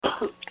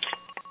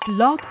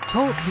Blog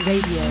Talk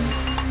Radio.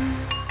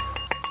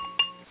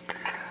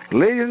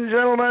 Ladies and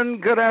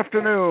gentlemen, good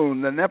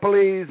afternoon. The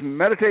Nepalese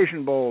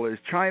Meditation Bowl is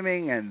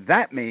chiming, and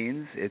that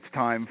means it's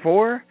time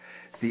for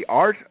The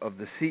Art of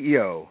the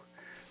CEO,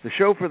 the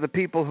show for the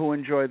people who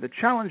enjoy the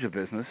challenge of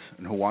business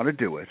and who want to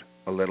do it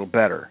a little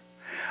better.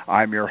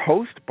 I'm your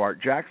host,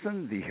 Bart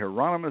Jackson, the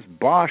Hieronymus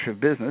Bosch of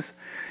business,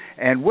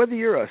 and whether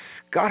you're a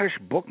Scottish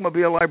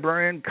bookmobile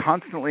librarian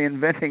constantly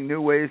inventing new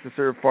ways to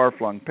serve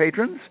far-flung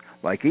patrons,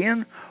 like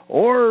Ian,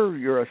 or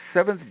you're a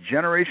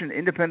seventh-generation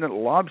independent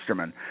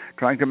lobsterman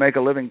trying to make a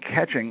living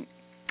catching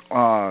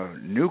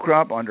new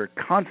crop under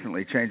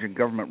constantly changing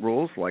government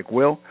rules, like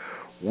Will,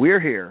 we're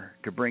here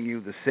to bring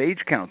you the sage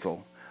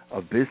counsel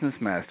of business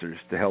masters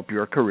to help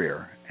your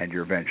career and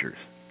your ventures.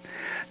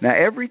 Now,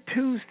 every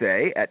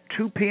Tuesday at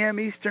 2 p.m.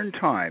 Eastern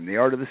Time, The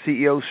Art of the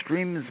CEO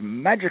streams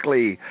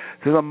magically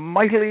through the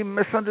mightily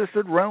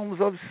misunderstood realms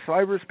of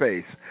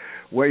cyberspace,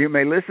 where you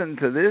may listen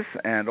to this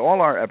and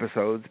all our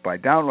episodes by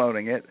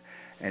downloading it,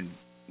 and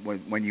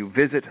when you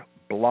visit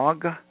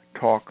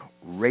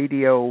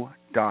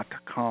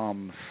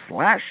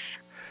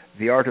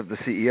blogtalkradio.com/The Art of the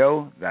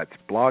CEO, that's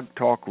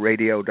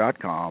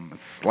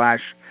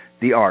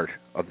blogtalkradio.com/The Art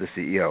of the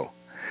CEO.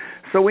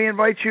 So we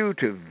invite you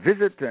to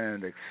visit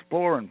and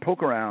explore and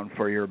poke around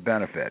for your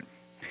benefit.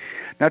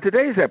 Now,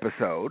 today's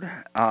episode,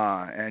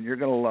 and you're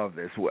going to love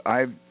this,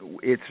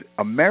 it's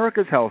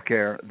America's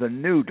Healthcare, the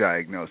New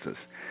Diagnosis.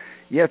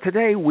 Yeah,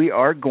 today we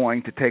are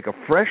going to take a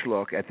fresh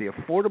look at the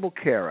Affordable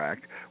Care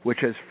Act, which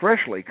has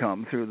freshly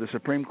come through the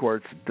Supreme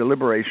Court's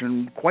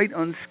deliberation quite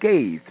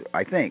unscathed,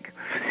 I think.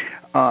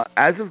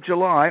 As of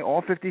July,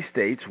 all 50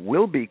 states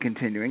will be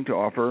continuing to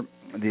offer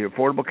the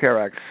Affordable Care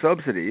Act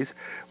subsidies,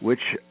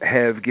 which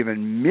have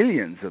given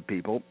millions of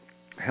people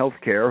health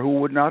care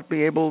who would not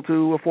be able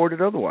to afford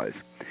it otherwise.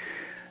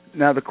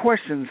 Now, the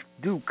questions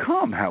do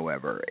come,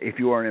 however. If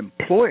you are an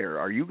employer,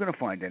 are you going to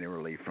find any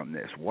relief from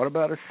this? What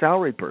about a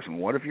salaried person?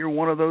 What if you're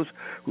one of those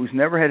who's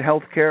never had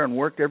health care and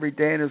worked every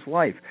day in his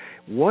life?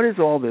 What is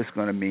all this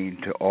going to mean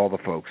to all the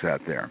folks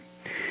out there?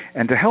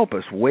 And to help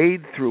us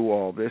wade through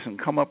all this and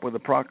come up with the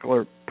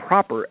proper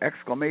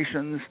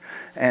exclamations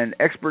and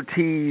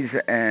expertise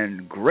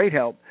and great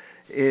help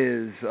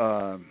is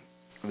the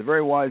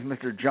very wise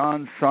Mr.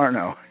 John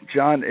Sarno.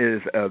 John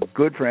is a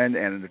good friend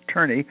and an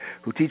attorney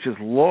who teaches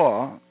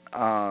law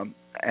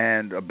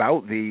and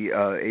about the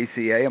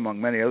ACA,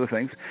 among many other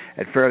things,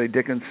 at Fairleigh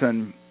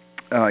Dickinson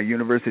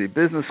University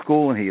Business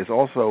School, and he is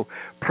also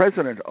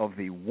president of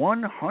the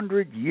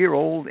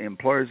 100-year-old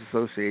Employers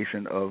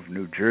Association of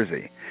New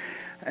Jersey.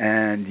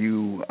 And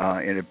you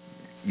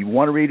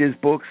want to read his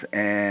books,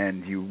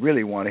 and you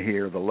really want to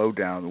hear the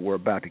lowdown that we're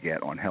about to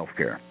get on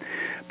healthcare.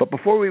 But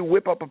before we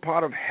whip up a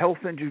pot of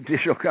health and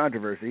judicial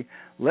controversy,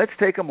 let's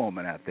take a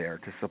moment out there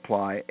to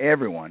supply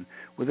everyone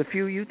with a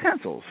few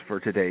utensils for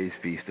today's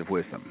Feast of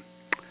Wisdom.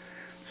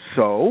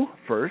 So,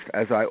 first,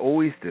 as I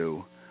always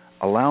do,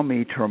 allow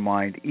me to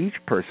remind each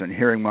person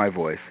hearing my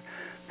voice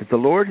that the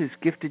Lord has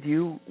gifted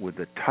you with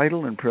the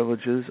title and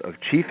privileges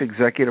of Chief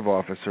Executive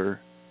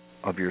Officer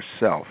of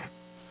yourself.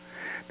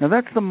 Now,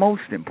 that's the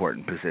most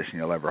important position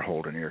you'll ever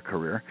hold in your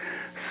career.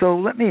 So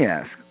let me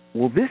ask,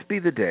 will this be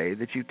the day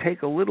that you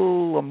take a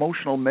little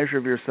emotional measure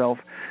of yourself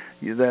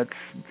that's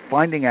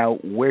finding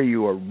out where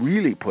you are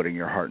really putting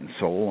your heart and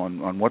soul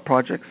on what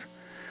projects?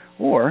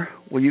 Or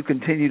will you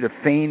continue to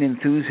feign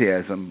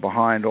enthusiasm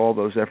behind all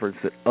those efforts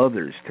that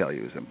others tell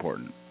you is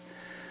important?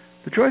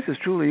 The choice is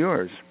truly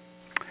yours.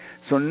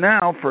 So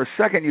now, for a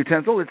second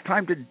utensil, it's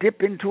time to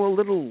dip into a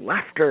little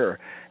laughter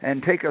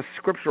and take a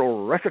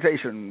scriptural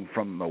recitation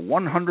from the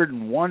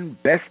 101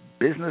 Best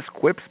Business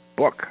Quips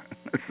book.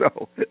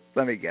 So,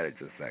 let me get it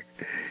just a sec.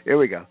 Here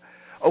we go.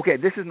 Okay,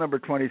 this is number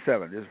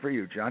 27. This is for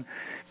you, John.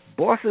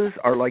 Bosses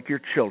are like your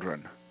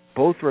children.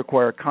 Both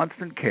require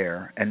constant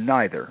care, and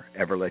neither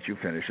ever let you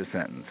finish a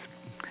sentence.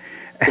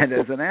 And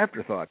as an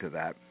afterthought to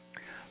that,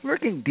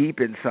 lurking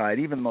deep inside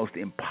even the most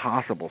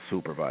impossible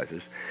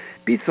supervisors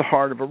beats the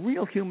heart of a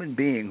real human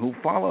being who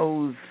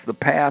follows the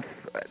path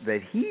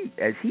that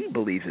as he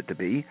believes it to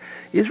be,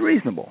 is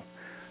reasonable.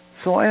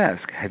 So I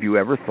ask, have you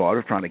ever thought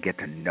of trying to get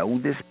to know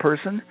this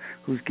person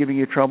who's giving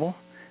you trouble?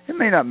 It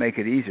may not make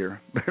it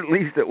easier, but at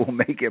least it will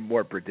make it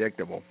more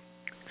predictable.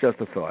 Just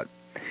a thought.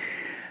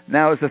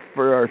 Now,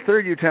 for our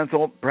third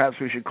utensil, perhaps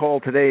we should call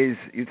today's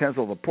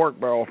utensil the pork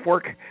barrel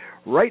fork.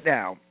 Right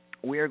now,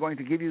 we are going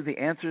to give you the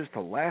answers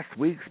to last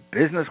week's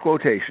business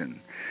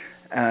quotation.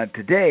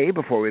 Today,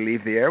 before we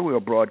leave the air, we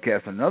will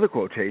broadcast another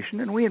quotation,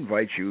 and we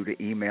invite you to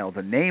email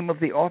the name of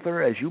the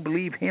author as you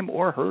believe him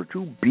or her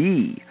to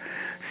be.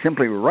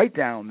 Simply write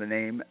down the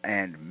name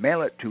and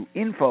mail it to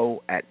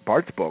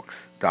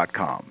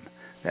info@bartsbooks.com.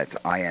 That's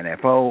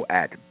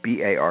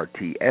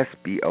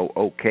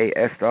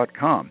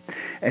info@bartsbooks.com.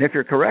 And if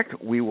you're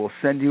correct, we will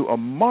send you a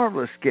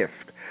marvelous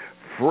gift,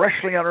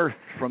 freshly unearthed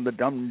from the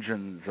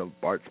dungeons of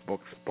Bart's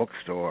Books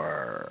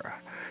bookstore.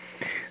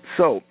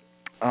 So,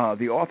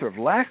 the author of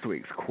last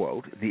week's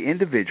quote, the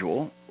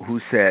individual who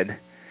said,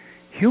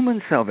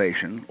 "Human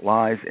salvation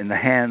lies in the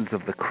hands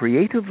of the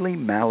creatively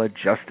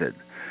maladjusted,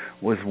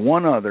 was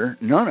none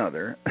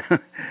other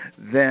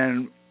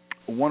than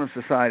one of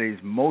society's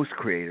most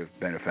creative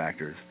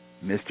benefactors,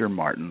 Mr.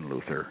 Martin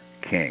Luther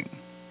King.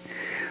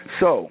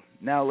 So,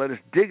 now let us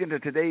dig into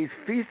today's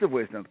Feast of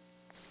Wisdom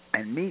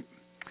and meet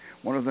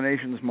one of the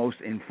nation's most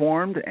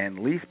informed and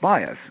least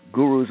biased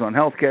gurus on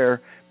healthcare,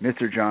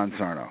 Mr. John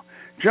Sarno.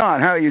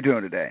 John, how are you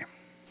doing today?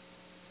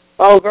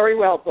 Oh, very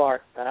well,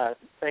 Bart.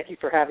 Thank you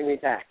for having me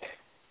back.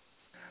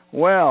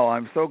 Well,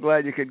 I'm so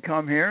glad you could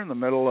come here in the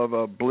middle of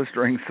a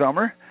blistering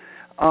summer,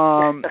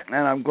 and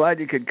I'm glad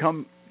you could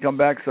come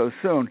back so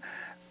soon.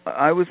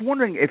 I was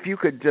wondering if you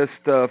could just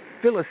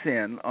fill us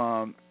in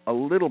a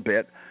little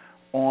bit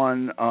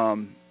on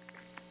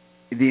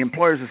the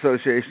Employers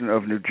Association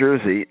of New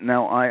Jersey.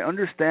 Now, I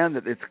understand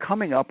that it's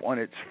coming up on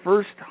its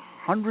first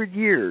 100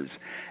 years,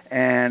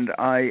 and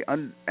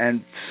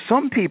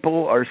some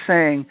people are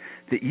saying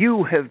that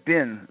you have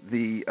been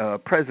the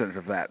president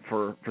of that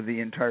for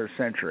the entire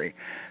century.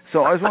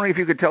 So I was wondering if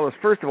you could tell us,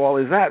 first of all,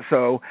 is that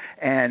so?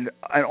 And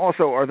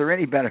also, are there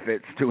any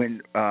benefits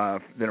that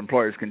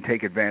employers can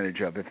take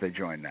advantage of if they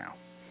join now?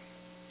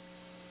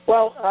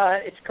 Well,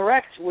 it's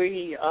correct.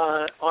 We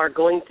are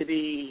going to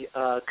be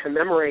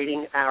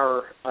commemorating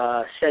our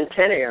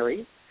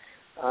centenary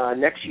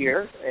next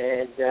year,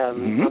 and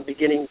I'm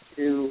beginning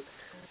to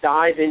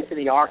dive into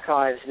the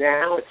archives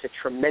now. It's a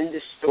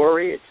tremendous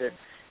story. It's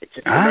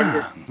a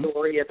tremendous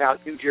story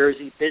about New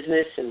Jersey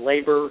business and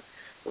labor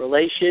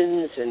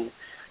relations and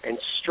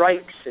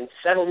strikes and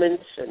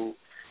settlements and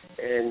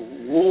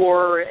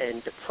war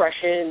and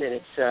depression, and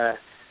it's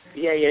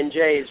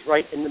BANJ is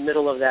right in the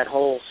middle of that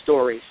whole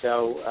story.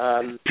 So,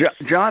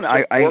 John,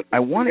 I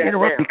want to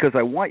interrupt because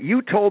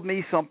you told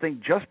me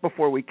something just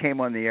before we came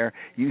on the air.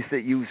 You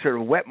said you sort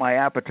of whet my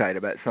appetite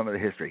about some of the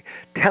history.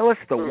 Tell us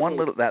the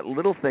that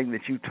little thing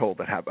that you told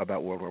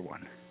about World War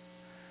I.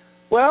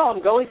 Well,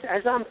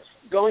 as I'm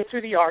going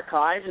through the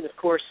archives, and of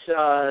course,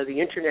 the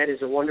internet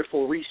is a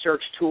wonderful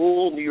research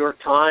tool. New York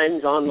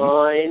Times,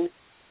 online,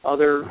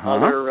 other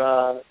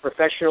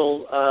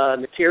professional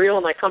material,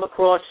 and I come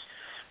across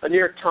a New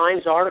York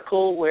Times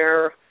article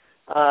where,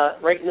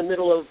 right in the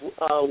middle of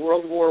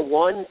World War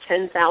I,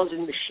 10,000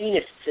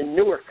 machinists in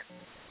Newark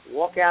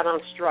walk out on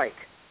strike.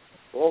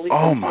 All these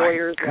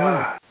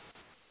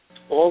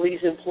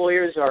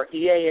employers are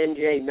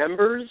EANJ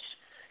members.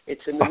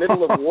 It's in the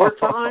middle of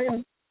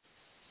wartime.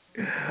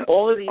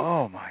 All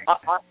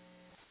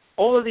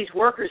of these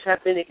workers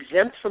have been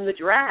exempt from the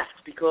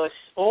draft because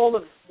all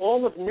of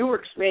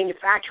Newark's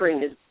manufacturing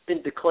has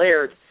been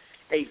declared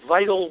a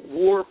vital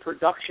war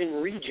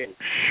production region.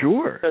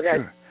 Sure.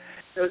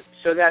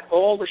 So that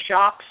all the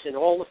shops and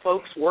all the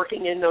folks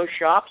working in those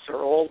shops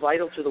are all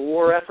vital to the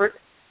war effort.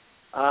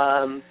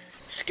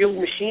 Skilled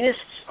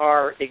machinists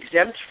are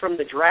exempt from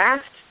the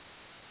draft.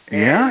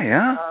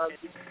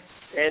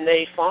 And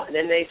they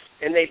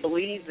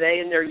believe, they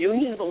and their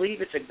union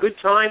believe it's a good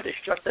time to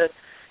shut the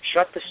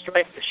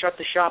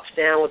shops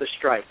down with a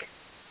strike.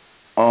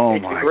 Oh,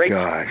 it's my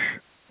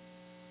gosh.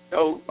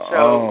 So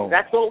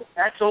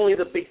that's only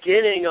the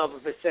beginning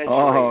of the century.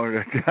 Oh,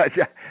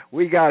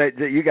 we got it.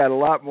 You got a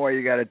lot more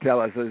you got to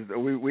tell us.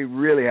 We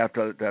really have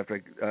to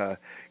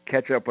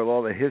catch up with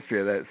all the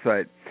history of that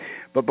site.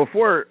 But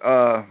before,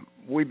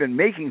 we've been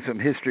making some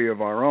history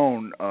of our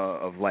own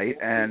of late,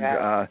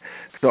 and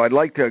so I'd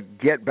like to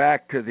get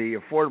back to the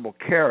Affordable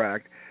Care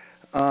Act.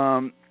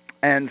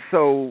 And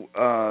so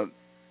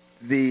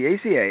the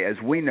ACA,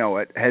 as we know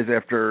it, has,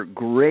 after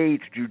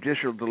great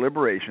judicial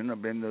deliberation,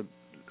 up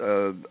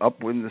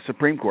in the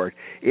Supreme Court,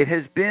 it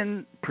has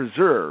been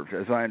preserved,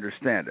 as I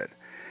understand it.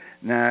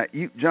 Now,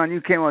 John,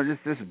 you came on this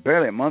is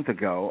barely a month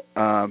ago,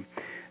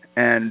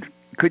 and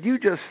could you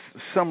just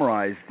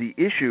summarize the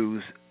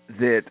issues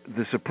that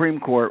the Supreme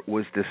Court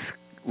was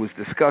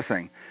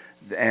discussing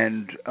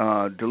and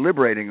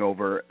deliberating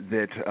over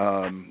that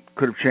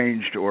could have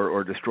changed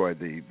or destroyed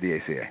the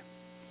ACA?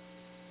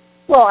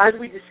 Well, as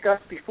we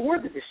discussed before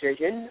the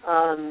decision,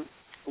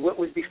 what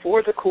was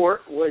before the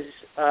court was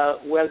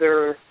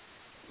whether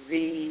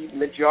the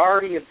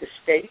majority of the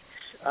states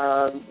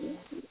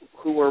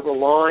who were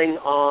relying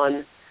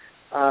on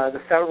the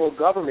federal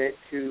government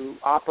to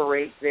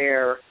operate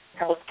their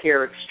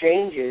healthcare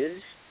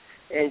exchanges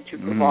and to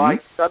provide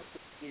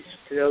subsidies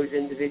to those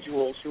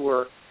individuals who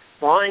were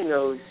buying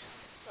those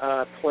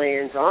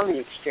plans on the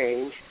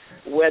exchange,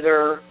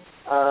 whether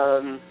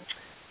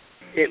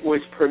it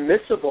was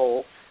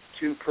permissible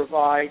to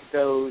provide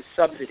those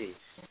subsidies.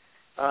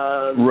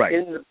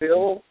 In the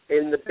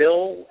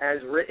bill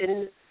as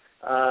written,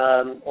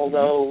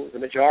 although the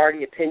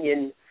majority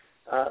opinion,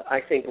 I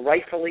think,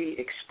 rightfully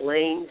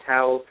explains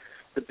how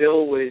the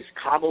bill was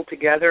cobbled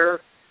together,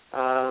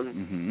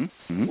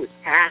 was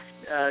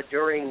passed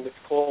during what's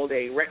called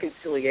a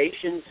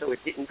reconciliation, so it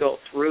didn't go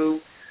through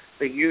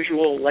the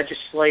usual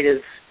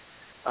legislative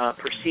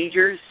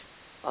procedures,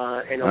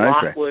 and a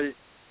lot was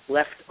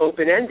left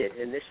open-ended,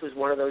 and this was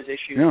one of those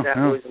issues that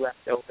was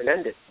left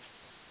open-ended.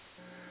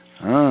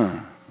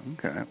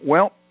 Okay.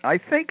 Well, I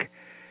think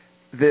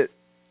that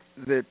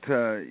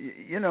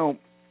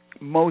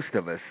most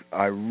of us,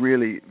 I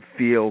really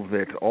feel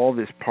that all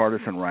this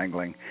partisan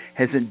wrangling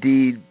has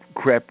indeed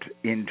crept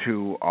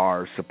into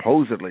our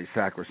supposedly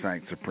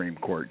sacrosanct Supreme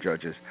Court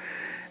judges.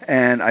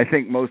 And I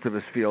think most of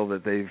us feel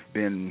that they've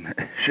been,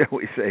 shall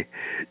we say,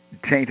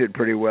 tainted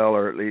pretty well,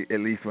 or at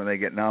least when they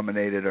get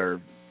nominated,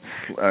 or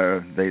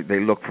they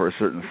look for a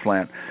certain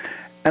slant.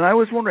 And I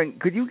was wondering,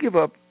 could you give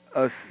us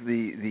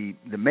the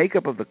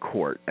makeup of the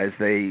court as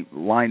they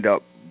lined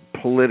up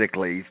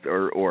politically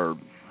or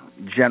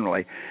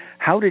generally?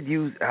 How did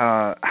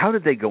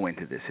they go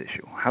into this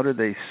issue? How did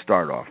they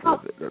start off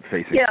with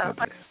facing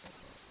subsidies?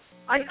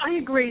 I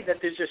agree that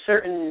there's a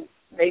certain,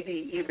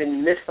 maybe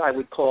even myth, I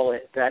would call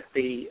it, that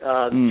the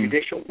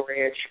judicial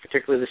branch,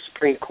 particularly the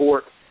Supreme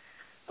Court,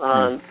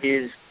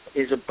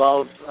 is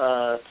above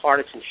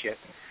partisanship.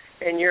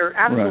 And you're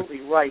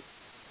absolutely right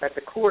that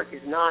the court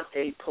is not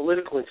a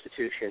political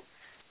institution,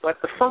 but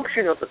the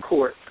function of the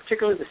court,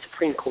 particularly the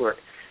Supreme Court,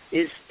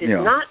 is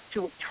not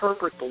to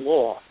interpret the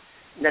law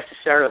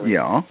necessarily.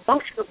 The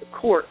function of the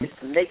court is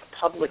to make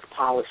public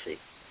policy.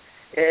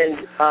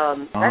 And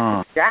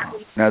that's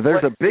exactly now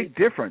there's a big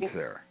difference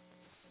there.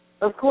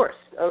 Of course.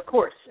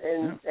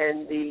 And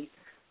the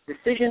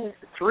decisions,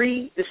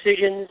 3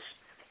 decisions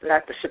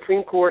that the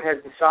Supreme Court has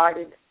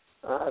decided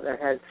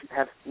that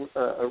have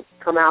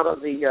come out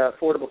of the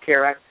Affordable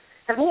Care Act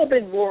have all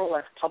been more or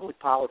less public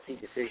policy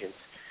decisions.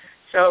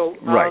 So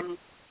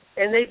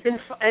and they've been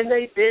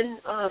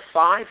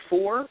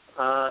 5-4.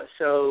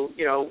 So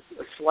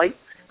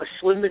a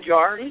slim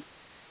majority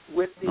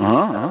with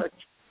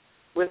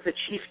the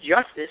Chief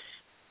Justice,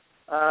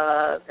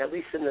 at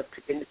least in the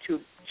two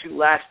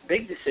last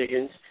big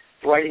decisions,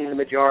 writing the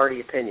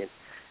majority opinion.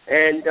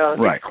 And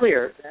it's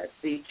clear that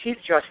the Chief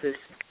Justice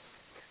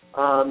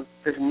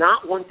does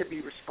not want to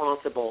be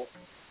responsible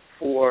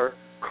for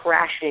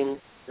crashing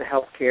the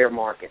healthcare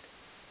market.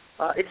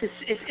 It's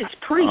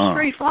pretty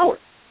straightforward.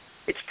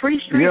 It's pretty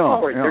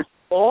straightforward. There's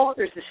the law,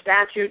 there's the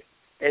statute,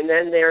 and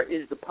then there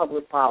is the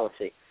public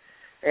policy.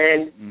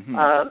 And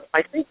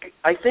I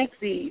think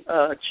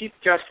the Chief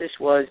Justice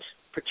was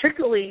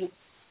particularly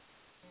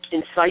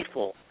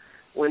insightful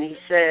when he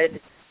said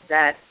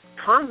that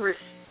Congress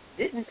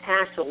didn't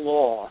pass a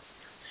law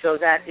so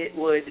that it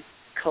would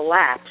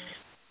collapse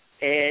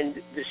and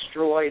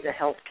destroy the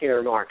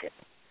healthcare market.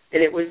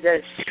 And it was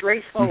as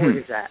straightforward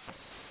as that.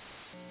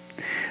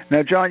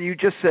 Now, John, you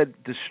just said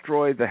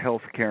destroy the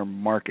healthcare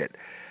market.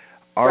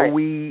 Are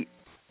we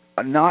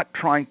not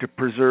trying to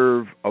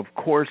preserve, of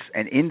course,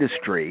 an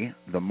industry,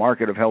 the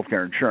market of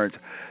healthcare insurance,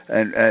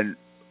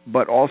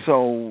 but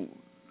also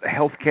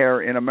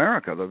healthcare in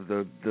America,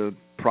 the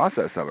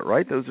process of it,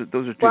 right? Those are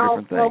two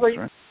different things,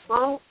 right?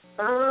 Well,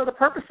 the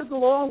purpose of the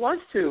law was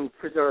to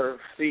preserve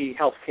the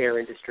healthcare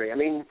industry. I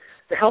mean,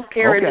 the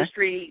healthcare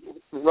industry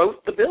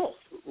wrote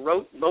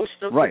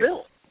most of the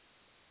bill.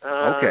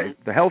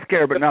 The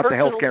healthcare, but not the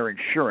healthcare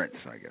insurance,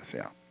 I guess,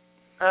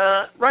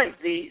 Right.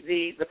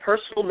 The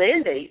personal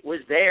mandate was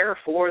there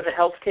for the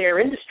healthcare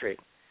industry.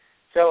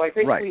 So I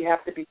think we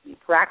have to be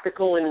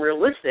practical and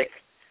realistic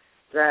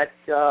that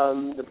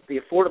the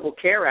Affordable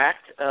Care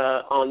Act,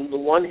 on the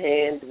one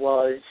hand,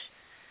 was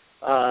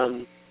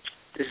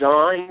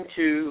designed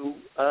to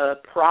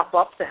prop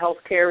up the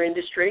healthcare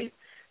industry,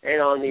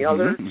 and on the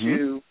other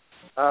to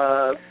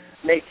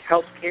make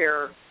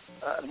healthcare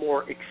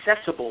more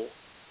accessible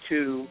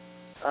to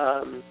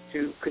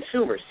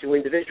consumers, to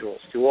individuals,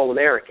 to all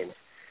Americans.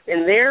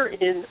 And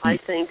therein, I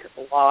think,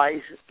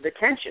 lies the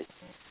tension.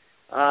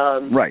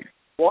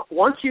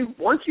 Once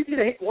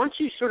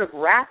you sort of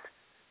wrap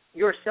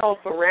yourself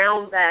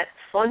around that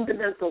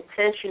fundamental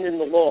tension in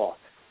the law,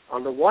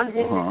 on the one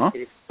hand, it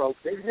is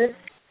pro-business,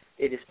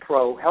 it is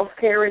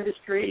pro-healthcare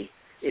industry,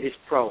 it is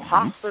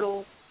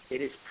pro-hospital,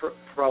 it is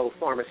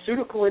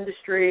pro-pharmaceutical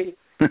industry,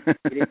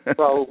 it is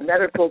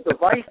pro-medical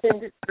device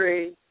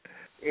industry,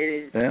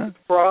 it is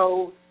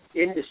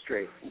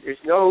pro-industry. There's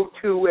no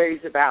two ways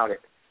about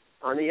it.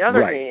 On the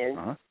other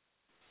hand,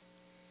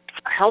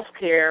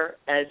 healthcare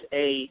as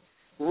a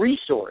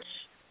resource,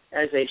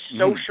 as a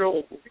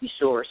social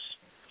resource,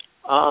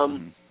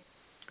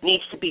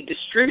 needs to be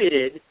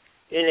distributed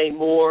in a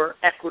more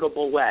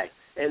equitable way.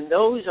 And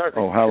those are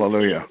the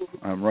hallelujah.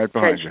 I'm right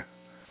behind you.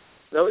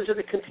 Those are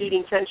the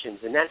competing tensions,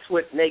 and that's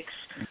what makes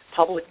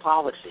public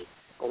policy,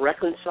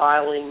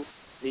 reconciling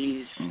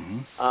these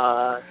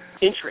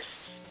interests.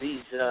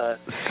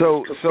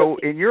 So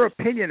in your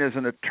opinion as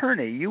an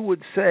attorney, you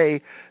would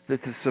say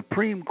that the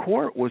Supreme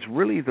Court was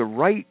really the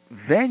right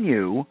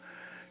venue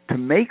to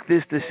make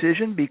this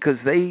decision because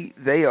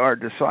they are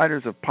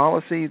deciders of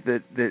policy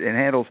that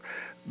handles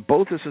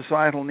both the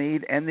societal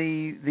need and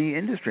the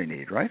industry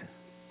need, right?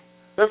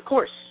 Of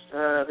course.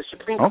 The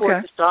Supreme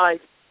Court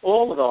decides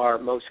all of our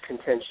most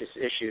contentious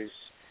issues.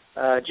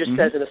 Just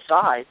as an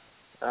aside,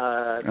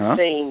 the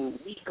same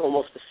week,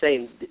 almost the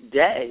same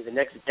day, the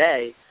next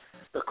day,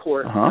 the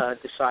court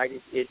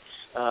decided its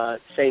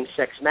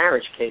same-sex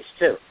marriage case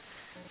too.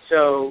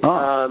 So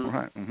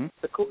and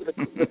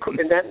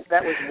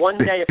that was one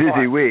day apart.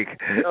 Busy week.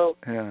 So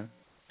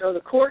the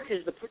court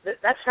is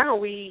that's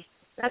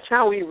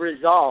how we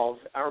resolve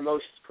our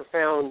most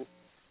profound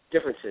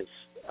differences.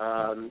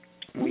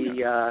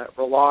 We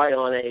rely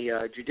on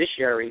a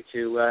judiciary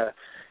to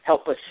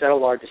help us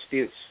settle our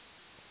disputes.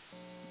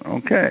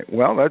 Okay,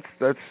 well,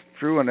 that's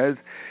true, and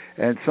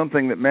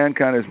something that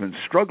mankind has been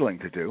struggling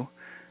to do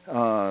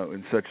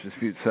in such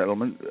dispute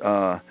settlement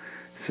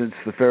since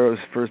the pharaohs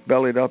first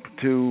bellied up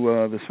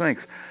to the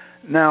Sphinx.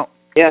 Now,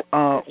 yeah,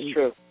 that's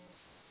true.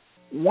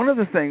 One of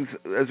the things,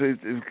 as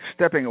we're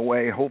stepping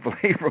away,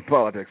 hopefully, from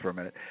politics for a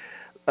minute,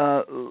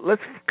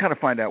 let's kind of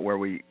find out where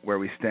we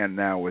stand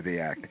now with the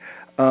Act,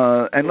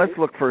 and let's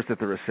look first at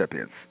the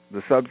recipients.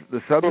 The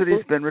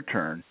subsidy's been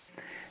returned,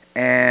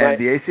 and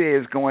the ACA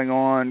is going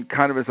on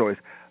kind of as always.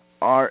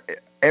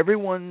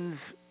 Everyone's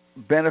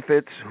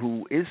benefits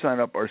who is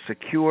signed up are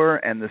secure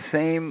and the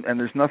same, and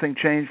there's nothing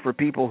changed for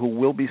people who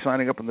will be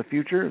signing up in the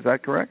future. Is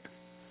that correct?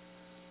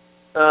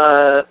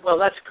 Well,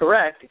 that's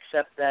correct,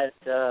 except that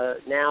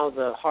now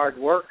the hard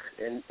work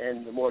and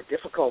the more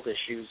difficult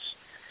issues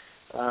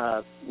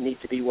need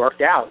to be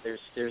worked out.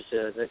 There's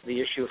the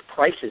issue of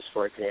prices,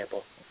 for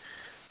example.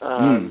 There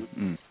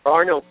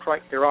are no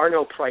price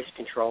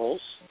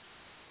controls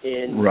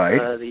in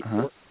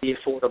the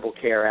Affordable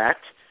Care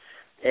Act,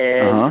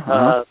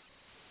 and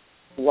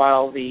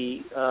while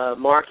the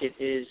market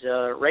is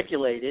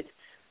regulated,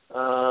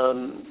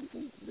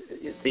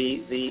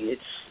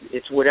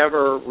 it's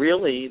whatever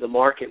really the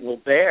market will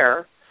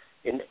bear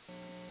in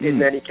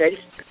many cases.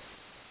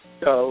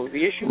 So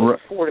the issue of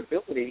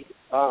affordability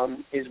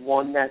is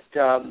one that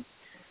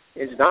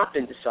has not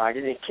been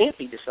decided, and it can't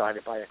be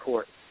decided by a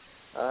court.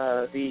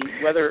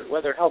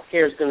 Whether health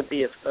care is going to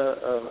be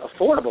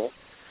affordable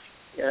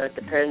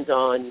depends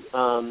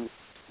on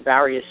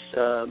various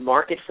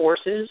market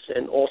forces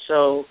and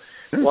also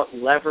what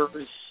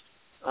levers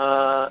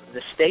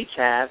the states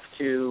have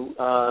to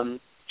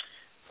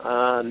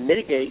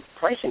mitigate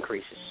price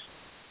increases.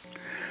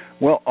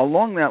 Well,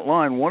 along that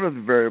line, one of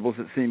the variables,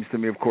 it seems to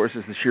me, of course,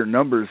 is the sheer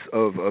numbers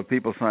of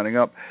people signing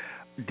up.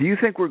 Do you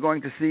think we're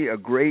going to see a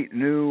great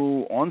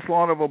new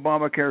onslaught of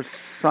Obamacare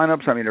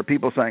sign-ups? I mean, are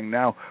people saying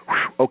now,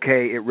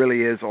 okay, it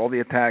really is, all the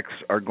attacks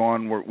are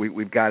gone,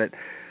 we've got it.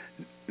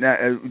 Now,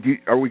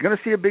 are we going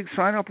to see a big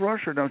sign-up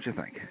rush, or don't you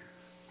think?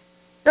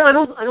 No, I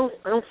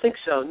don't think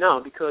so.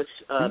 No, because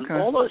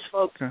all those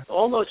folks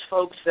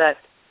that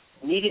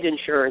needed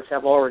insurance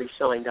have already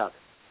signed up.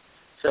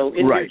 So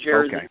in New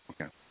Jersey,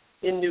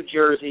 in New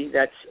Jersey,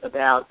 that's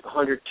about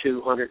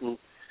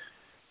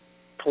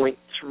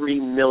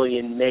 102.3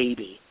 million,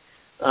 maybe.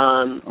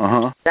 That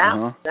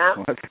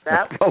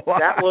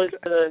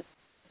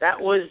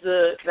was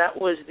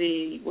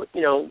the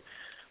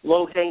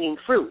low hanging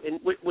fruit, and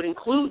would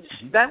include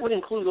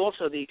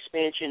also the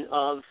expansion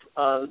of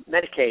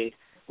Medicaid,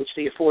 which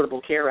the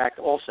Affordable Care Act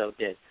also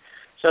did.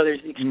 So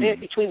there's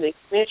between the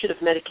expansion of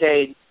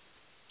Medicaid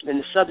and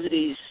the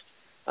subsidies.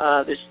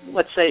 There's,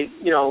 let's say,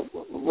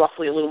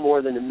 roughly a little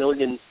more than 1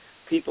 million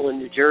people in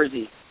New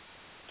Jersey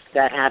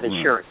that have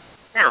insurance.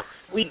 Now,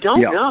 we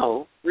don't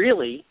know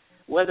really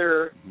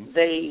whether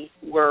they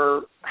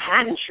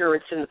had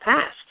insurance in the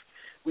past.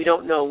 We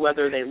don't know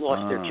whether they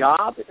lost their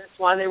job, and that's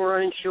why they were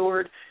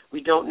uninsured.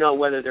 We don't know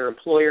whether their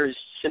employers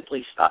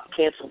simply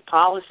canceled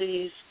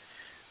policies.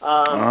 We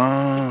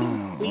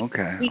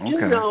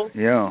do know.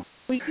 Yeah.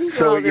 We do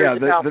know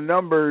the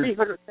numbers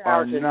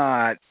are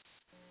not.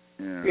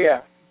 You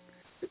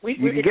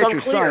can get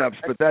your sign-ups,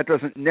 but that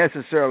doesn't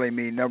necessarily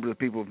mean numbers of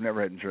people who've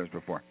never had insurance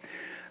before.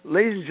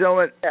 Ladies and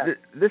gentlemen,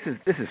 this is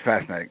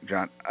fascinating,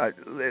 John.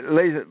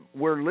 Ladies,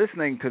 we're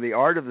listening to the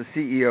Art of the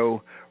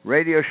CEO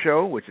radio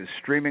show, which is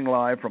streaming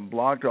live from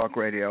Blog Talk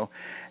Radio,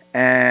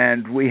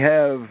 and we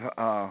have,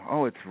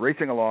 it's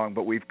racing along,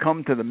 but we've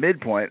come to the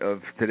midpoint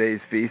of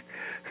today's feast,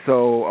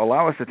 so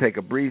allow us to take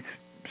a brief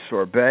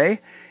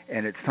sorbet,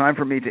 and it's time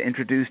for me to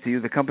introduce to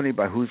you the company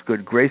by whose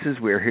good graces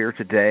we are here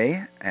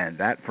today, and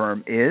that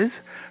firm is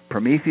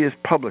Prometheus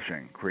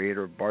Publishing,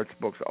 creator of Bart's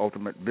Books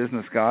Ultimate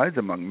Business Guides,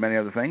 among many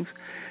other things.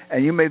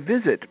 And you may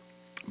visit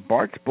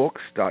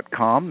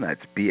bartsbooks.com,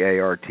 that's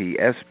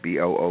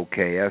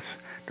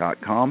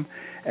BARTSBOOKS.com,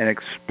 and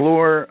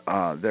explore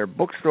their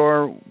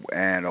bookstore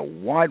and a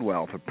wide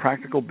wealth of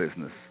practical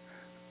business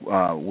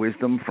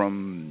wisdom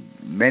from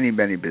many,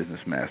 many business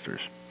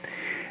masters.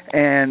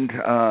 And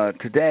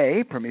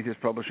today, Prometheus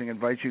Publishing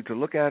invites you to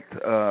look at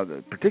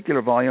the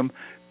particular volume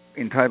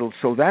entitled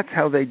So That's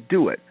How They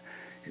Do It.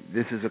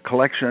 This is a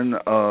collection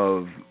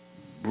of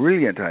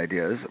brilliant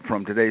ideas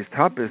from today's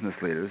top business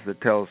leaders that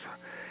tells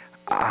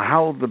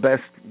how the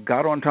best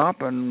got on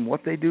top and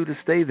what they do to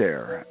stay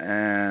there.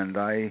 And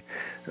I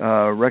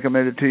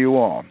recommend it to you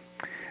all.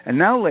 And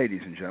now,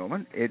 ladies and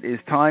gentlemen, it is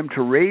time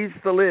to raise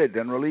the lid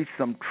and release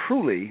some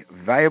truly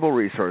valuable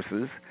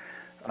resources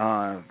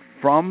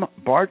from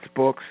Bart's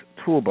Books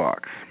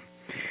Toolbox.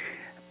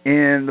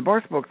 In the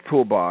Bart's Books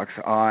Toolbox,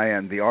 I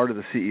and the Art of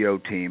the CEO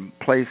team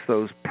place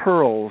those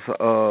pearls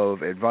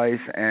of advice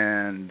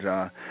and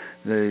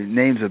the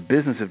names of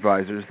business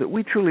advisors that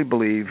we truly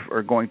believe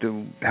are going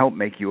to help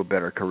make you a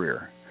better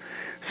career.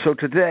 So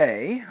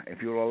today,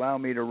 if you'll allow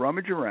me to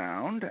rummage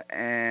around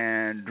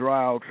and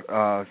draw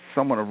out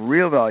someone of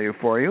real value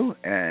for you,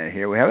 and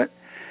here we have it.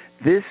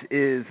 This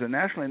is the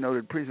nationally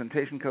noted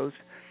presentation coach,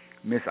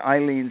 Miss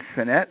Eileen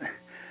Sinnett.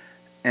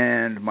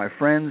 And my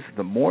friends,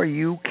 the more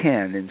you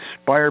can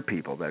inspire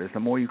people, that is, the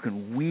more you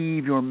can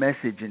weave your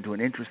message into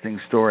an interesting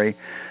story,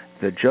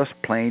 the just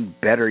plain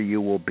better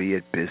you will be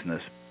at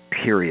business,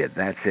 period.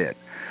 That's it.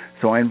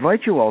 So I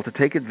invite you all to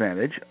take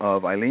advantage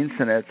of Eileen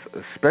Sinnett's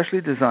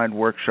specially designed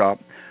workshop,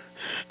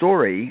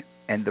 Story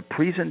and the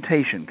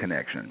Presentation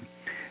Connection,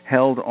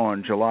 held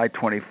on July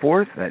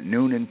 24th at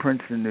noon in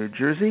Princeton, New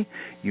Jersey.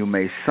 You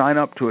may sign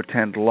up to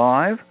attend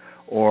live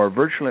or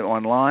virtually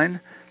online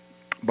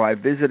by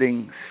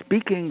visiting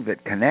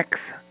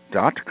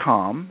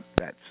speakingthatconnects.com.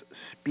 That's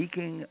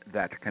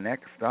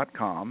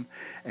speakingthatconnects.com,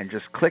 and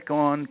just click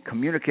on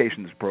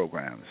Communications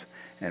Programs.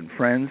 And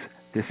friends,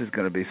 this is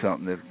going to be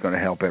something that's going to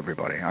help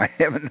everybody.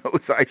 Heaven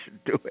knows I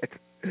should do it.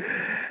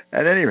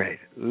 At any rate,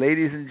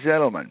 ladies and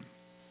gentlemen,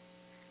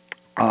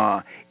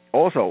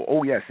 also,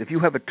 yes, if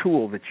you have a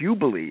tool that you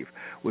believe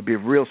would be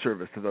of real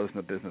service to those in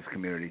the business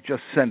community,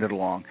 just send it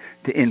along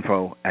to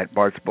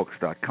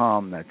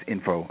info@bartsbooks.com. That's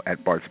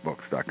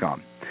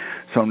info@bartsbooks.com.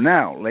 So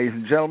now, ladies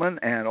and gentlemen,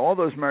 and all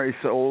those merry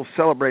souls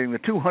celebrating the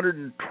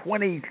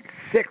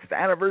 226th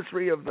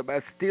anniversary of the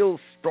Bastille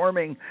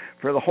storming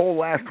for the whole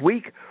last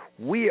week,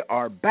 we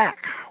are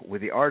back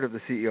with the Art of the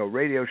CEO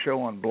radio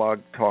show on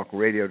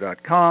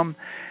blogtalkradio.com,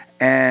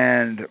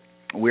 and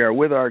we are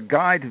with our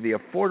guide to the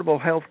Affordable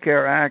Health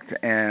Care Act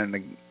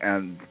and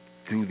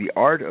to the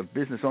art of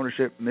business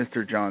ownership,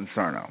 Mr. John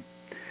Sarno.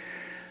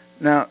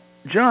 Now,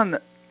 John,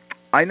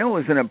 I know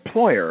as an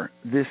employer,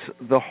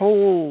 the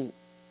whole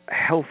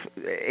health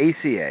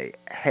ACA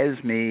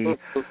has me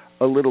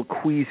a little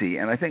queasy,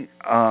 and I think,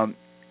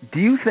 do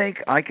you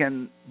think I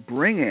can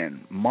bring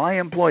in my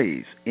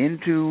employees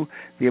into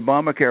the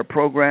Obamacare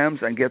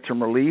programs and get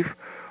some relief?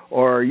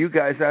 Or are you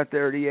guys out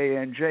there at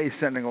EANJ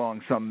sending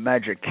along some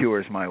magic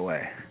cures my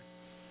way?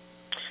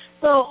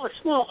 Well,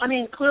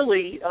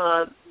 clearly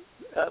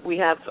we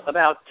have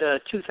about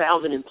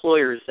 2,000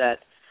 employers that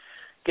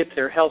get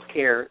their health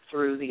care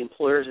through the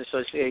Employers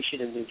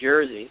Association in New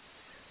Jersey.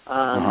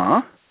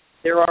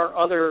 There are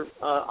other,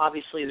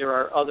 obviously there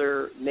are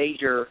other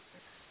major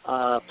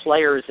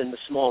players in the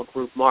small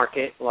group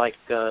market, like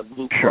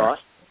Blue Cross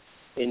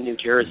in New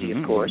Jersey,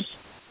 of course.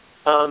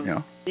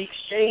 The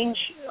exchange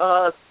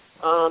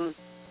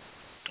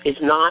is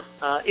an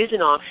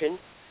option.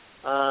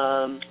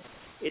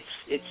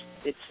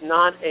 It's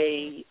not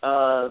a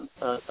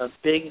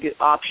big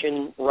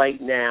option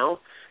right now,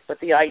 but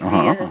the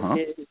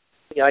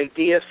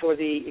idea for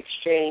the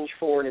exchange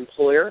for an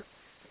employer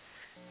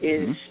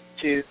is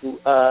to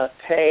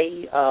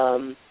pay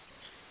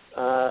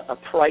a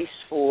price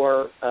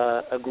for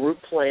a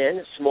group plan,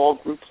 a small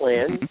group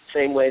plan,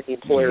 same way the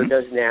employer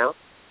does now,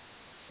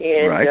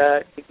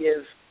 and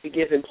to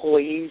give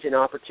employees an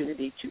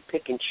opportunity to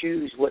pick and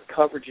choose what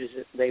coverages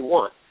they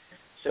want.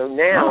 So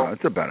now,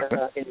 that's a benefit.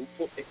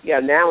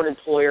 Now an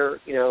employer,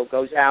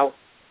 goes out,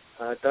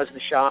 does the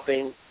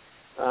shopping.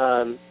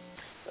 A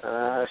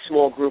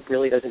small group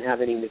really doesn't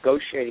have any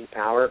negotiating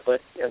power, but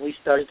at least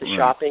does the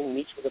shopping,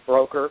 meets with a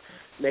broker,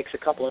 makes a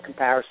couple of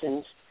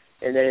comparisons,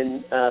 and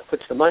then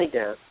puts the money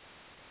down.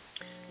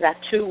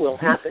 That too will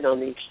happen on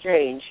the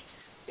exchange,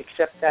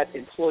 except that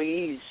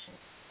employees,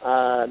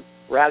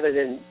 rather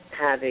than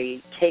have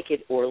a take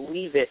it or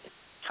leave it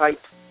type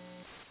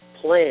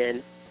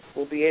plan,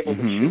 will be able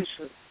to choose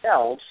for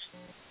themselves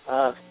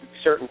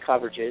certain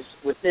coverages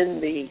within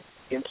the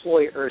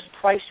employer's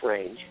price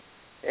range,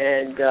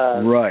 and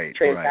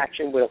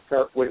transaction would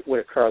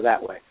occur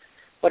that way.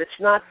 But it's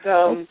not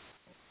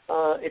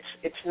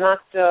it's not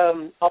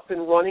up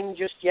and running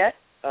just yet.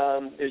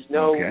 There's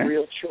no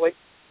real choice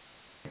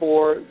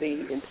for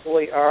the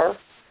employer.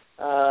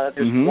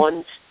 There's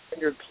one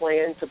standard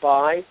plan to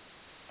buy,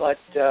 but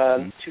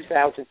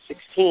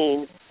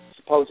 2016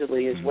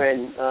 supposedly is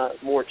when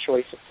more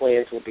choice of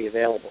plans will be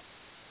available.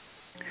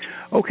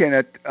 Okay,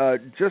 now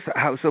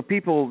so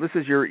people, this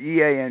is your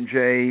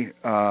EANJ.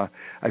 I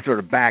sort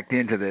of backed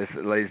into this,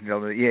 ladies and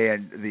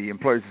gentlemen. The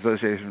Employers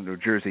Association of New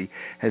Jersey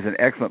has an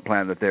excellent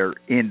plan that they're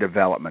in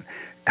development.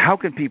 How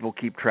can people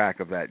keep track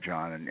of that,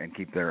 John, and how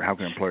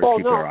can employers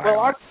keep their eye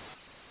on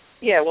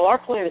it? Our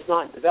plan is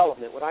not in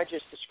development. What I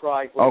just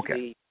described was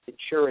the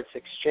insurance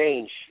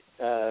exchange,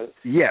 the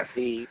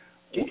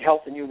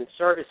Health and Human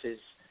Services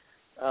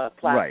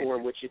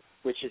platform, which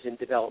is in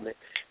development.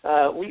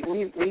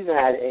 We've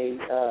had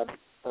a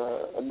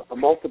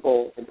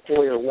multiple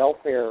employer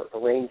welfare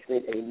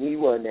arrangement, a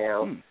MIWA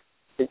now,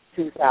 since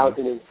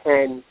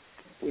 2010.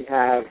 We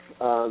have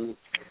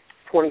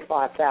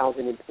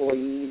 25,000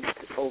 employees,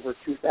 over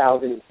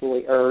 2,000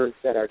 employers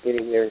that are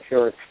getting their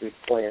insurance through the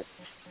plan.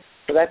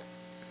 So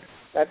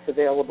that's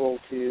available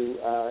to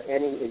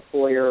any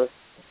employer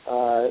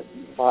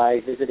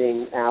by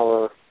visiting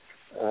our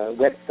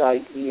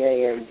website,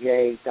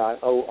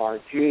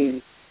 eanj.org.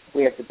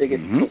 We have the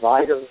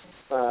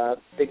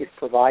biggest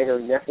provider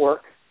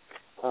network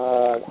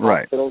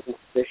hospitals and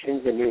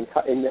physicians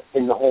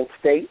in the whole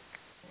state,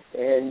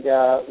 and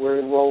we're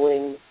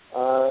enrolling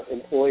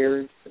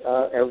employers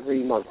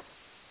every month.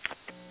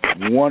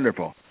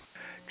 Wonderful.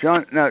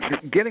 John, now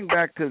getting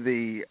back to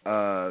the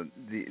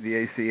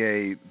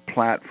ACA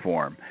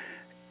platform,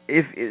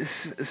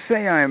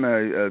 say I'm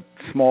a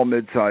small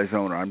mid-sized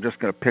owner, I'm just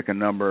going to pick a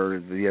number,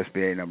 the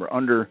SBA number,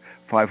 under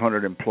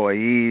 500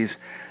 employees,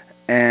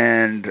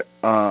 and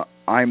I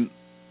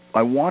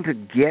want to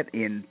get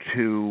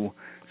into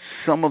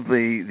some of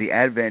the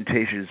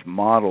advantageous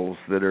models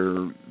that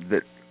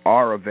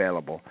are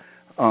available.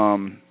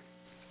 You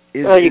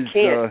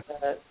can't.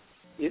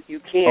 You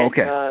can't.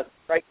 Okay.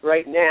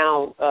 Right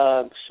now,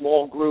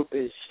 small group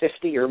is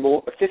 50 or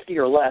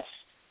less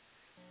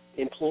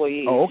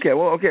employees. Oh, okay.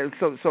 Well, okay.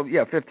 So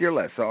yeah, 50 or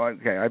less. So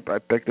okay, I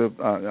picked up.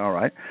 All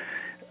right.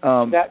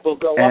 That will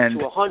go up to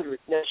 100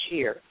 next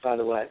year, by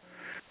the way.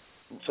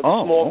 For the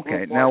small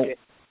group market. Now,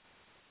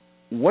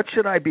 what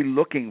should I be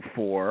looking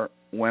for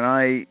when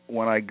I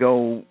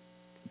go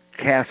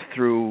cast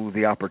through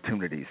the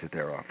opportunities that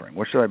they're offering?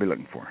 What should I be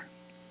looking for?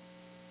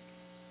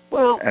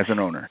 Well, as an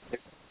owner.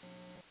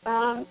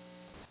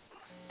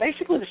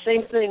 Basically the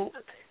same thing.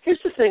 Here's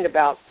the thing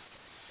about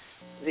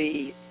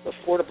the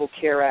Affordable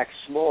Care Act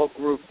small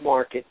group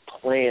market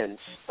plans.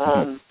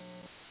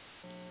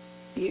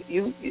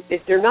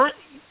 If they're not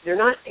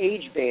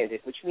age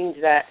banded, which means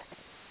that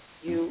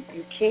you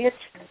can't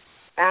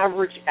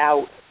average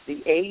out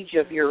the age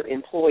of your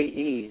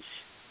employees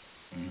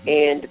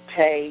and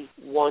pay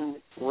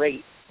one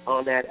rate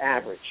on that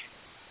average.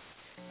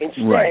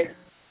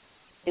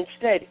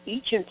 Instead,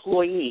 each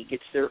employee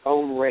gets their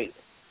own rate.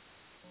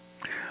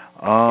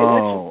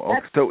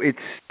 So it's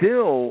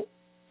still,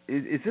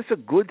 is this a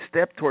good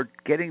step toward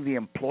getting the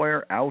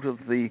employer out of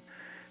the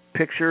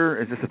picture?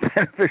 Is this a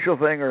beneficial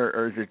thing,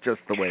 or is it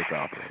just the way it's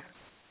operated?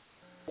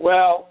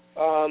 Well,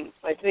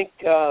 I think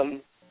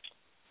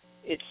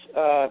it's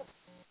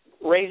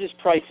raises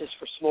prices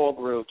for small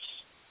groups.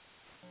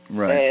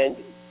 Right. And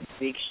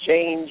the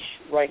exchange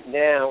right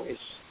now is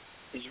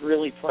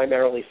really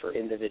primarily for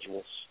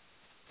individuals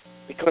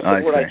because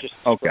of what I just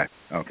described.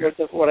 Okay. Because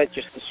of what I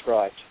just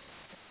described.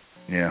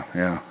 Yeah.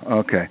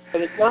 Okay.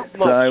 But it's not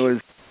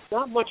much.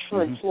 Not much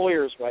for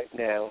employers right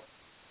now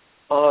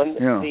on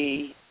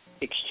the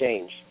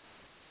exchange.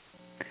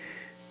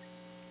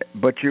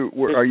 But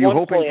are you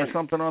hoping for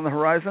something on the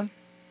horizon?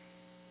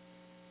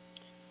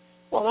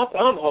 Well, not that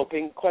I'm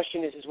hoping. The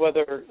question is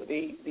whether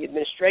the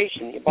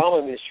administration, the Obama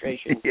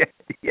administration, their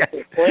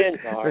plans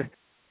are,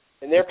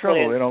 and their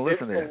plans. They don't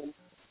listen to you.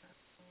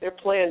 Their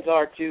plans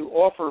are to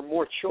offer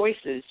more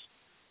choices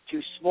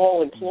to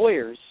small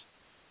employers,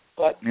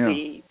 but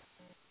the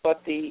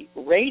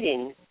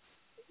rating,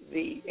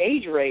 the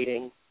age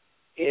rating,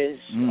 is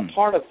a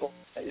part of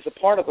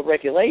the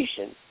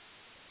regulation,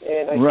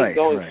 and I think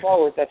going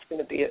forward that's going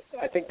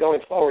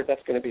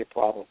to be a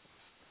problem,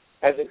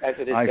 as it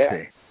is now. I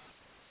see.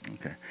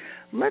 Okay,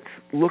 let's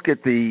look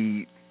at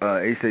the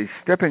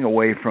stepping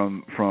away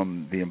from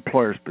the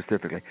employer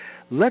specifically.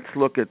 Let's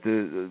look at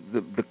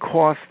the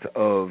cost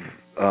of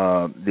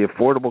the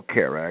Affordable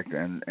Care Act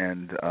and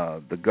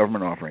the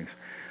government offerings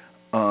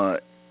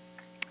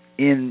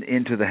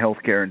into the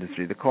healthcare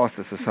industry. The cost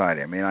of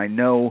society. I mean, I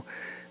know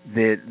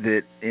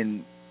that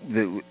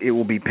it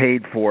will be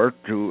paid for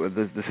to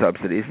the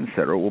subsidies,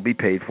 etc. will be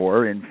paid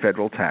for in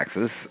federal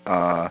taxes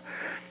for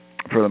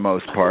the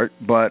most part,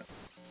 but.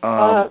 There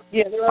are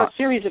a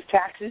series of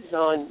taxes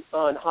on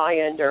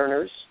high-end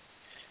earners,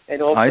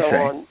 and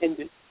also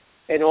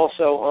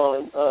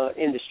on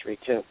industry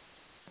too.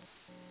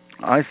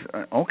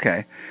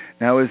 Okay.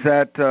 Now, is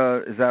that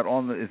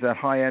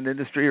high-end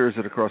industry, or is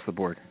it across the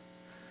board?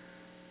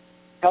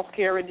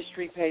 Healthcare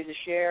industry pays a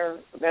share.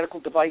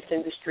 Medical device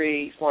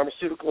industry,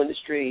 pharmaceutical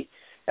industry.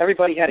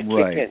 Everybody had to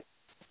kick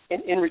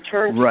in. In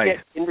return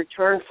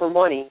for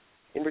money,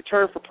 in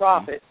return for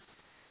profit,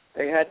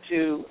 they had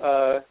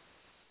to.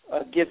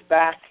 Give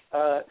back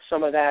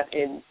some of that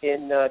in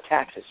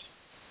taxes.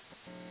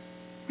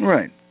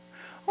 Right.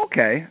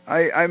 Okay.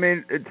 I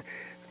mean,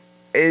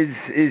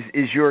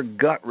 is your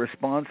gut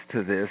response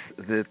to this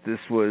that this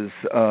was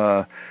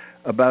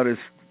about as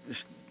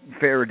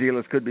fair a deal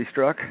as could be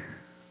struck?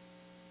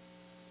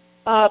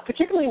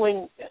 Particularly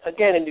when,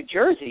 again, in New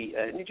Jersey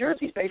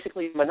is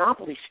basically a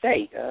monopoly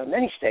state.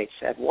 Many states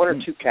have one or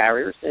two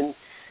carriers, and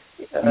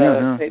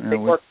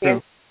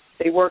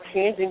they work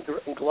hand in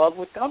glove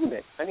with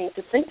government. I mean,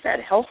 to think that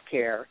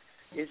healthcare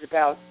is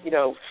about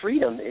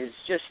freedom is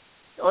just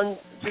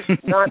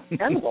not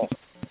tenable.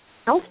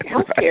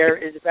 Healthcare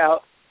is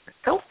about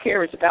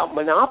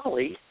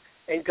monopoly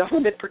and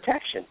government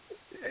protection.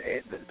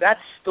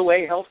 That's the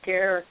way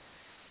healthcare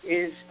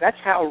is. That's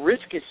how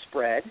risk is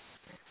spread,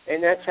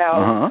 and that's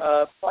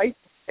how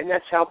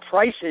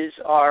prices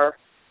are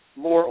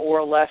more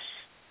or less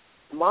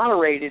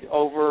moderated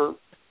over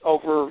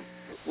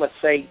let's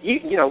say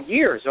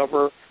years,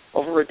 over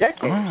a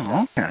decade.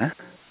 Oh, okay.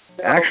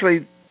 So,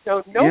 actually,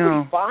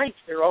 nobody buys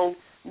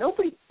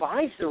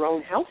their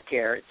own health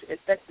care.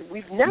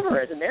 We've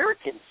never, as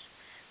Americans,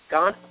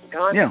 gone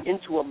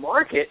into a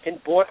market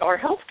and bought our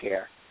health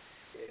care.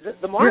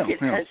 The market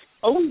has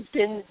always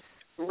been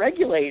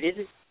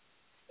regulated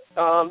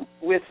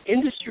with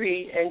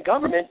industry and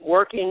government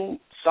working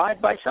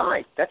side by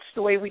side. That's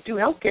the way we do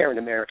health care in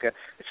America.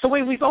 It's the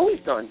way we've always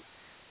done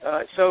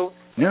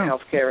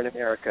health care in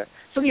America.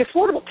 So the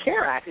Affordable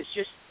Care Act is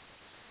just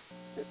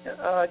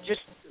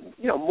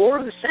more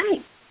of the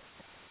same.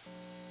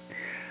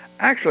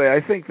 Actually,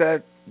 I think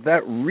that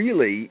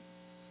really,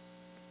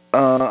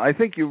 I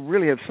think you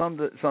really have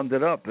summed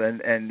it up,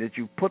 and that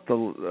you put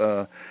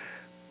the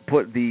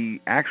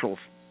actual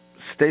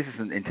status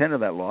and intent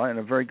of that law in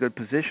a very good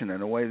position,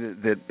 in a way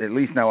that at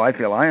least now I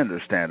feel I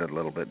understand it a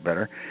little bit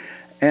better.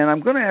 And I'm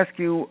going to ask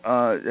you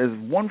as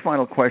one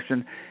final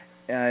question,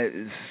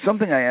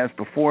 something I asked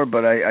before,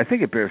 but I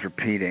think it bears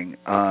repeating.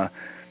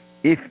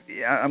 If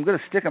I'm going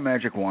to stick a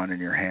magic wand in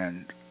your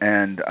hand,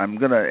 and I'm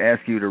going to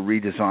ask you to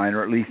redesign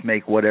or at least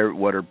make what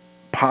are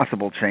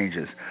possible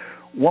changes,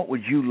 what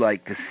would you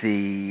like to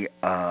see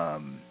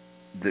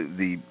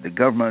the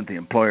government, the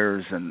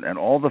employers, and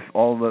all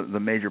the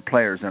major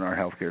players in our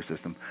healthcare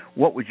system?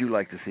 What would you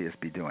like to see us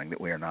be doing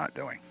that we are not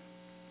doing?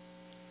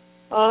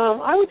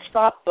 I would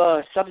stop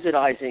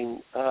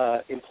subsidizing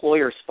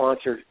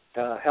employer-sponsored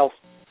health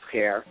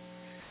care,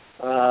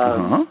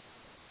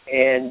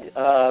 and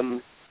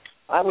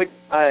I would,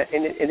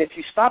 and if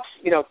you stop,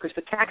 because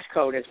the tax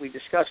code, as we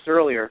discussed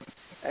earlier,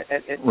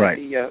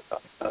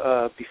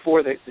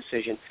 before the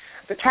decision,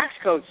 the tax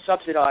code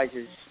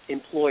subsidizes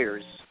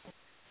employers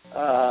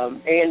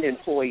and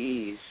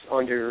employees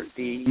under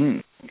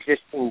the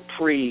existing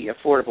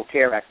pre-Affordable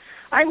Care Act.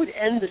 I would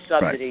end the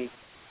subsidy. Right.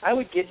 I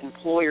would get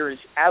employers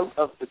out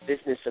of the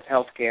business of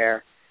health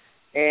care,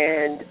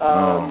 and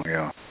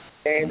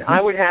I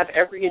would have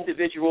every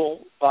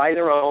individual buy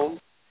their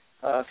own,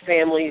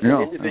 families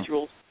and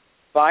individuals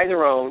buy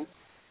their own,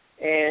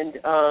 and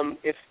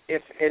if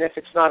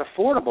it's not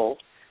affordable,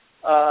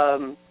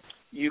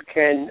 you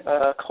can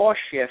cost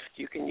shift.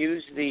 You can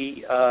use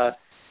the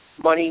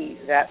money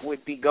that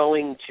would be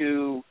going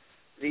to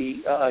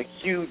the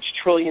huge $1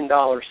 trillion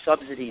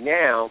subsidy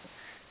now,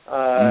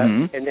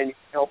 and then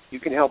you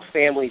can help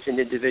families and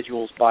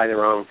individuals buy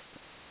their own.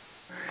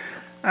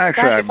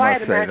 Actually, I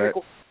must say that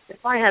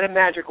if I had a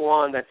magic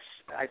wand,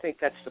 I think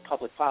that's the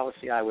public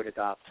policy I would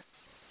adopt.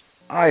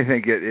 I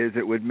think it is.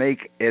 It would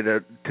make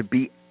it to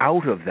be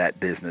out of that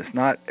business.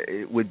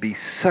 It would be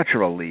such a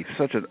relief,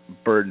 such a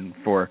burden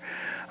for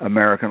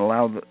American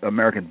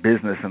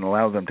business, and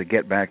allow them to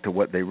get back to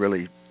what they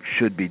really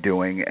should be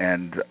doing.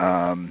 And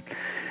I'm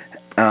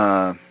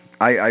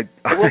right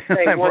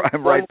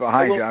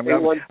behind you.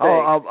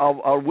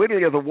 I'll whittle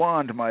you the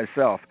wand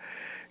myself.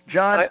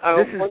 John,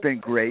 this has been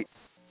great.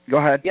 Go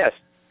ahead. Yes.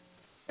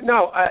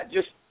 No, I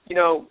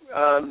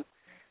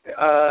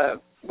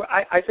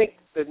think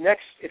the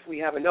next, if we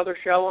have another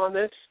show on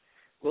this,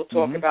 we'll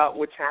talk about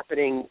what's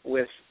happening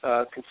with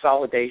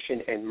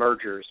consolidation and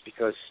mergers,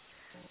 because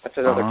that's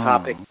another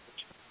topic.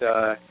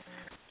 We're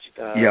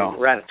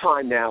out of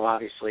time now,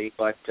 obviously,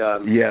 but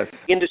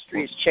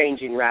industry is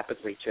changing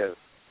rapidly too.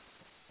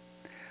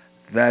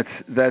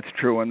 That's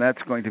true, and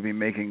that's going to be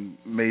making.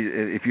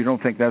 If you don't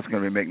think that's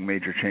going to be making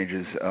major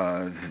changes,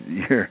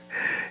 you're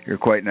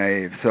quite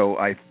naive. So,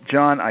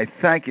 John, I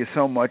thank you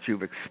so much.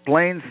 You've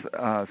explained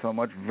so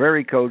much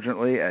very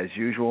cogently as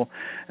usual,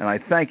 and I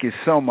thank you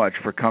so much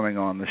for coming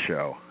on the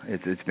show.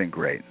 It's been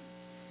great.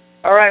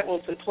 All right. Well,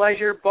 it's a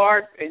pleasure,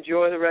 Bart.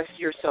 Enjoy the rest of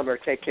your summer.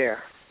 Take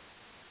care.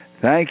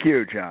 Thank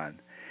you, John.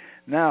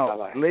 Now,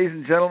 bye-bye. Ladies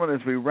and gentlemen,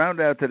 as we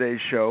round out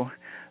today's show,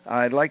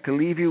 I'd like to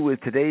leave you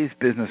with today's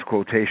business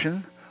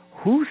quotation.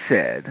 Who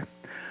said,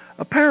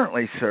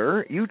 "Apparently,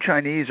 sir, you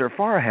Chinese are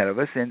far ahead of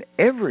us in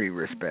every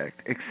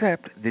respect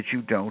except that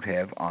you don't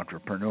have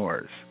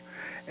entrepreneurs.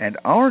 And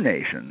our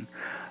nation,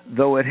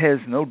 though it has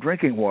no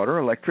drinking water,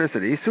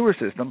 electricity, sewer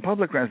system,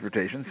 public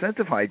transportation, sense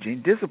of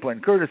hygiene,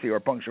 discipline, courtesy, or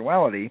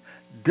punctuality,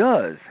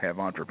 does have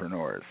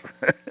entrepreneurs."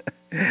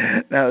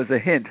 Now, as a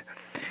hint,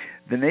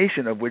 the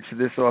nation of which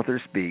this author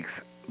speaks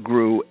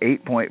grew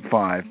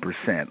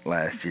 8.5%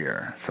 last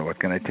year. So what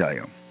can I tell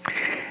you?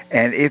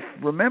 And if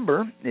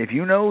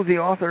you know the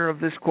author of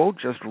this quote,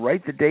 just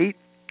write the date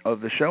of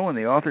the show and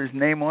the author's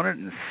name on it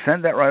and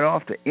send that right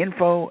off to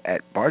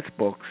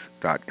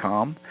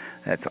info@bartsbooks.com.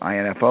 That's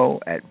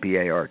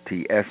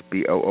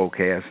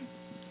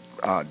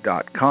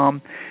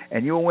info@bartsbooks.com.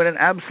 And you will win an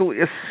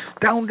absolutely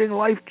astounding,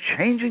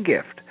 life-changing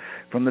gift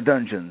from the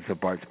dungeons of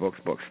Bart's Books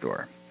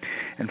Bookstore.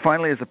 And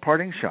finally, as a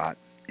parting shot,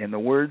 in the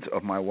words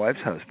of my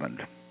wife's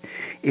husband,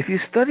 if you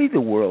study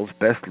the world's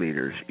best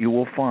leaders, you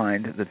will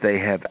find that they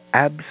have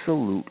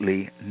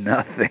absolutely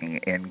nothing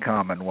in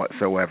common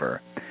whatsoever.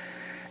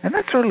 And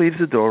that sort of leaves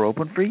the door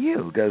open for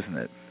you, doesn't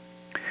it?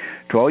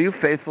 To all you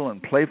faithful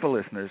and playful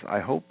listeners, I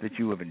hope that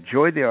you have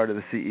enjoyed the Art of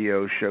the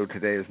CEO show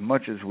today as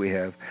much as we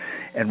have.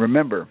 And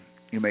remember,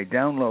 you may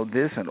download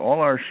this and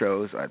all our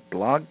shows at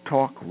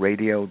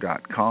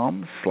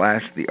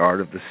blogtalkradio.com/The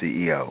Art of the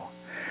CEO.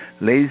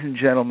 Ladies and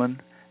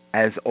gentlemen,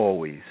 as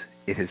always,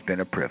 it has been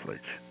a privilege.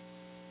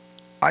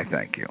 I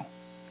thank you.